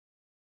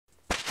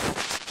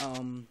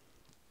Um,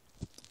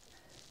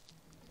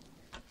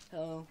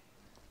 Hello,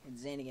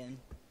 it's Zane again,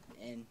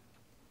 and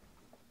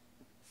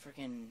my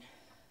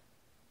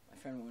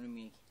friend wanted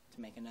me to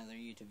make another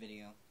YouTube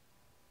video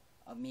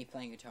of me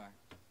playing guitar.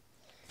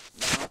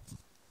 Now,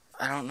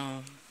 I don't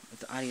know if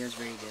the audio is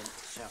very good,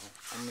 so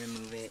I'm gonna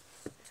move it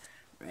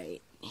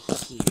right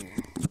here.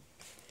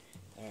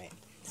 Alright,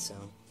 so.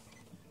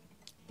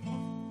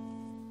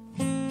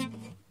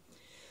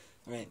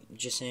 Alright,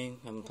 just saying,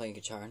 I haven't played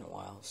guitar in a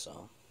while,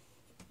 so.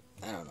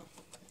 I don't know.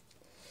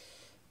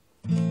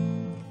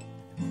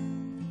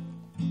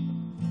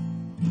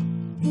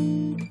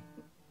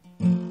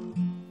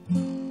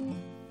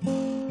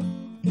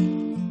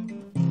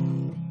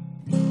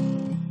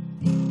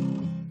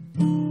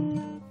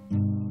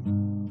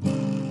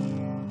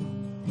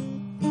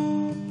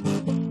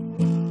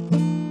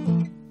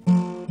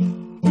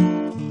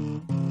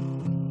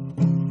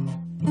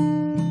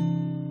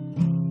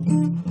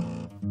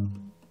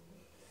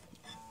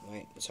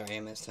 Wait, sorry, I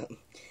messed up.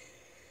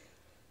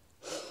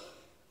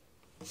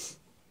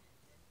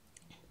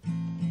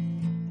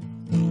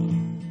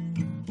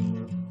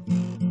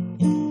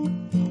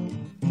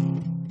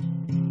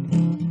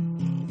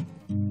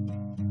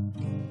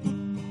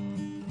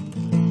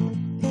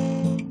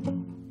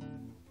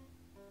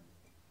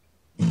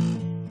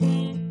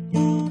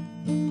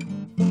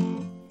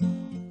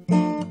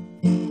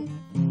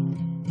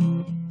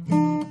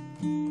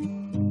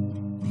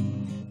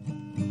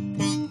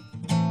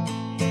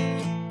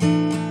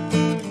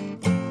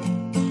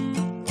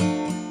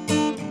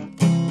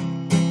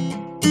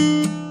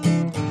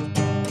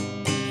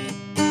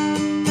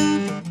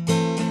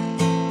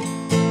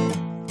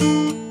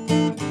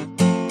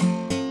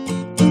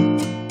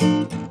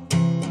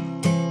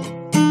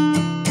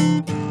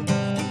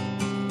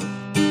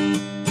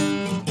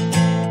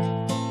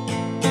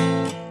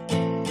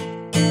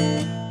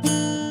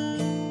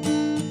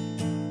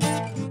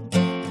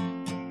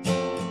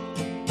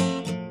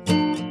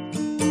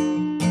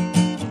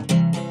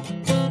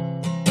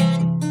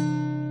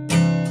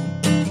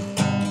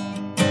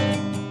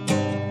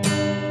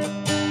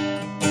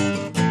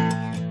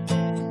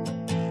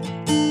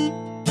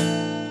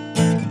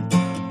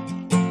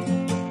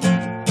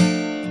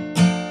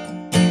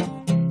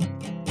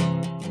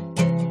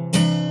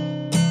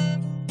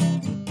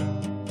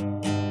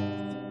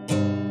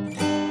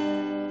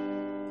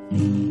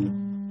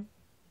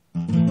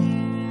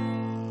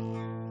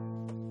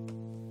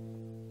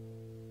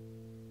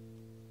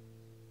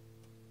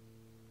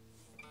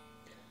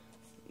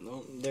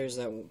 Well, there's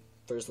that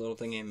first little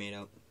thing I made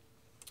up.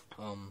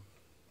 I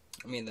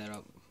made that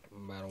up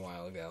about a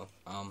while ago.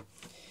 I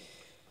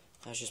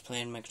was just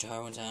playing my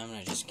guitar one time and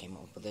I just came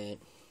up with it.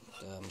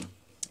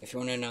 If you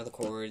want to know the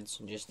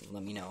chords, just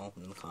let me know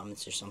in the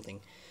comments or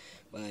something.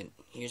 But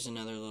here's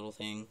another little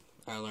thing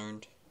I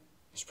learned.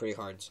 It's pretty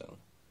hard, so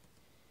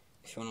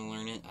if you want to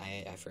learn it,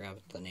 I forgot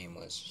what the name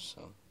was,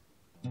 so.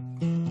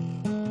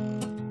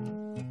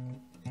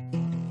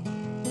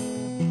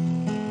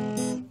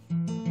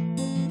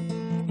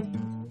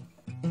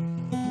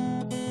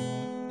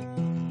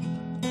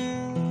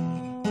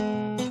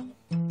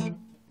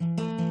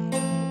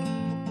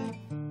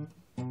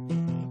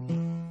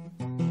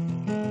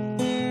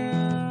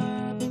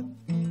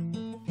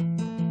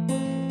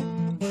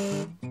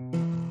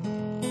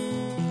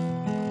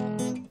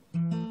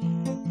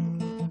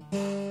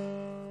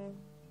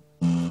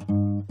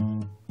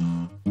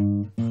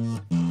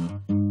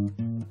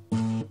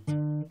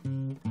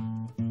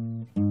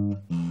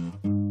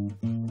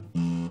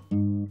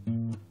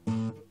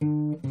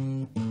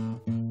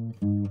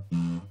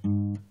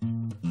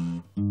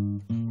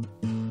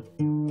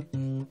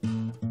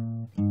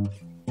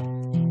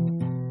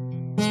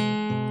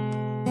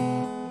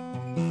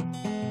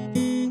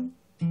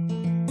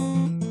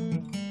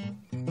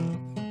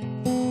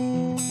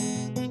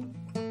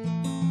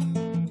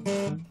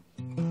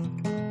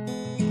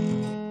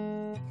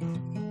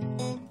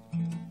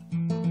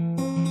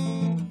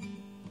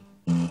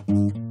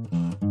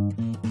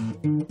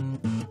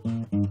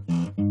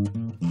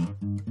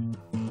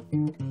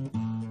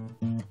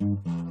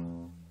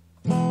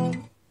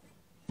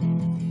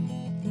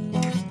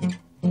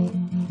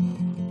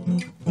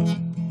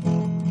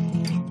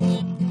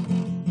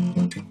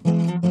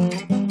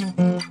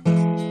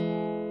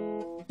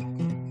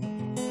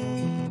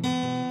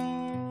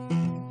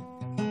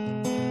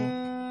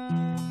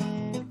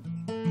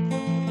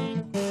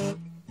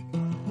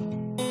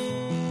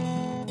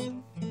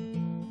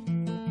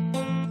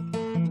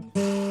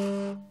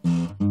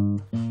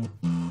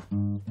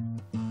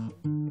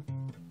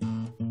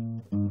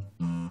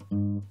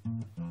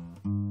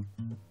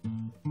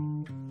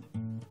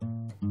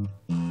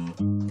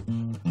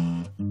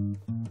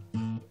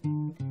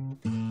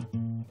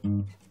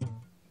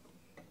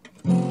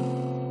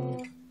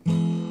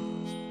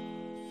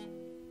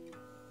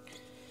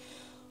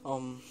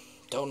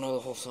 Don't know the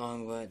whole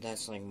song, but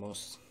that's like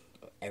most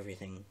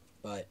everything.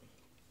 But,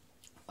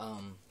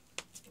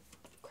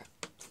 crap,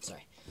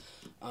 sorry.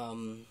 Let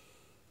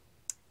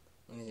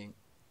me think.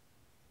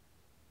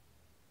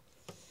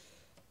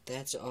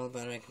 that's all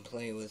about it. I can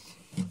play with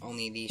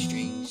only these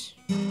strings.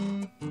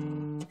 I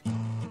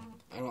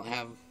don't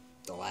have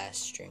the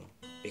last string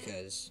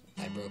because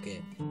I broke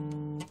it.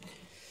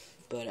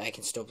 But I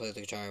can still play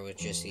the guitar with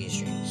just these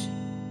strings.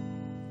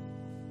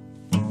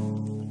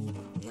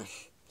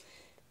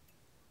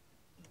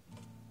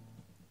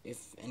 If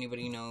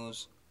anybody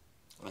knows,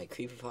 like,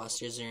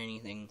 creepypastas or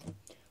anything,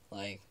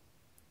 like,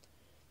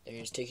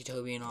 there's Tiki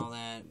Toby and all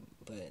that,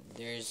 but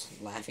there's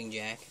Laughing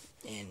Jack,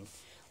 and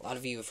a lot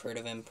of you have heard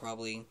of him,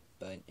 probably,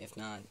 but if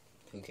not,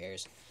 who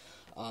cares?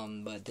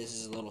 But this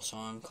is a little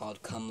song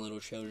called Come Little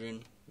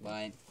Children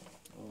by,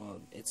 well,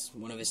 it's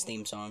one of his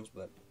theme songs,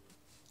 but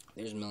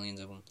there's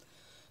millions of them.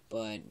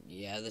 But,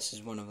 yeah, this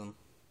is one of them.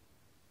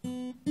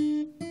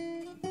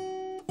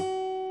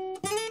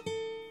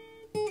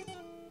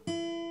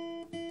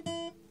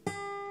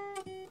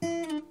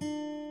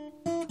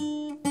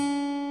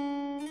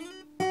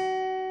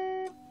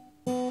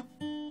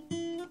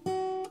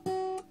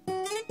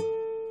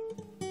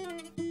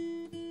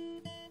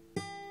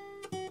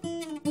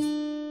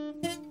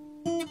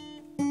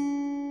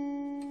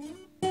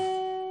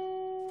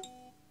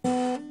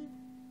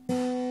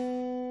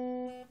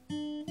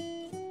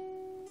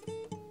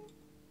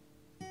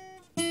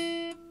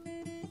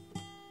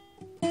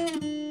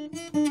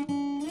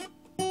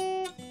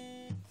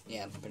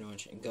 Yeah, pretty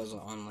much. It goes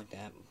on like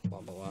that. Blah,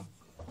 blah, blah.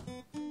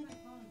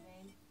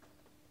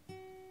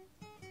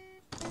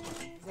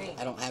 Zane,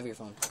 I don't have your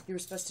phone. you were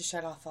supposed to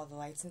shut off all the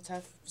lights and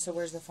stuff, so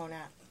where's the phone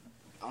at?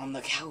 On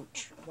the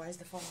couch. Why is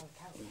the phone on the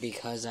couch?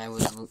 Because I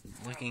was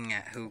looking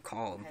at who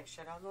called. Okay,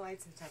 shut all the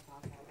lights and stuff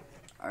off.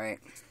 Alright.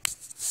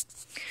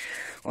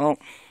 Well,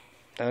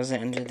 that was the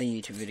end of the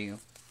YouTube video.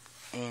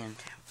 And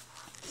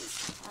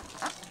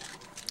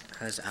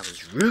because I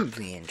was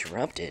rudely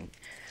interrupted.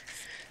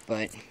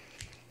 But,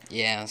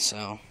 yeah,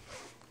 so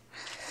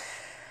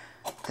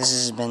this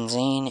has been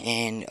Zane,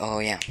 and, oh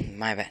yeah,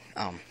 my bad,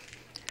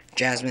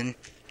 Jasmine,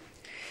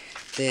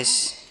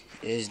 this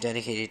is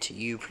dedicated to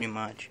you, pretty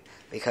much,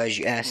 because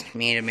you asked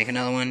me to make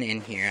another one,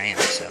 and here I am,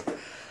 so,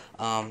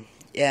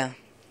 yeah,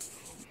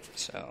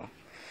 so,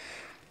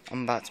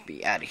 I'm about to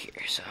be out of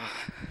here, so,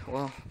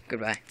 well,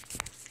 goodbye.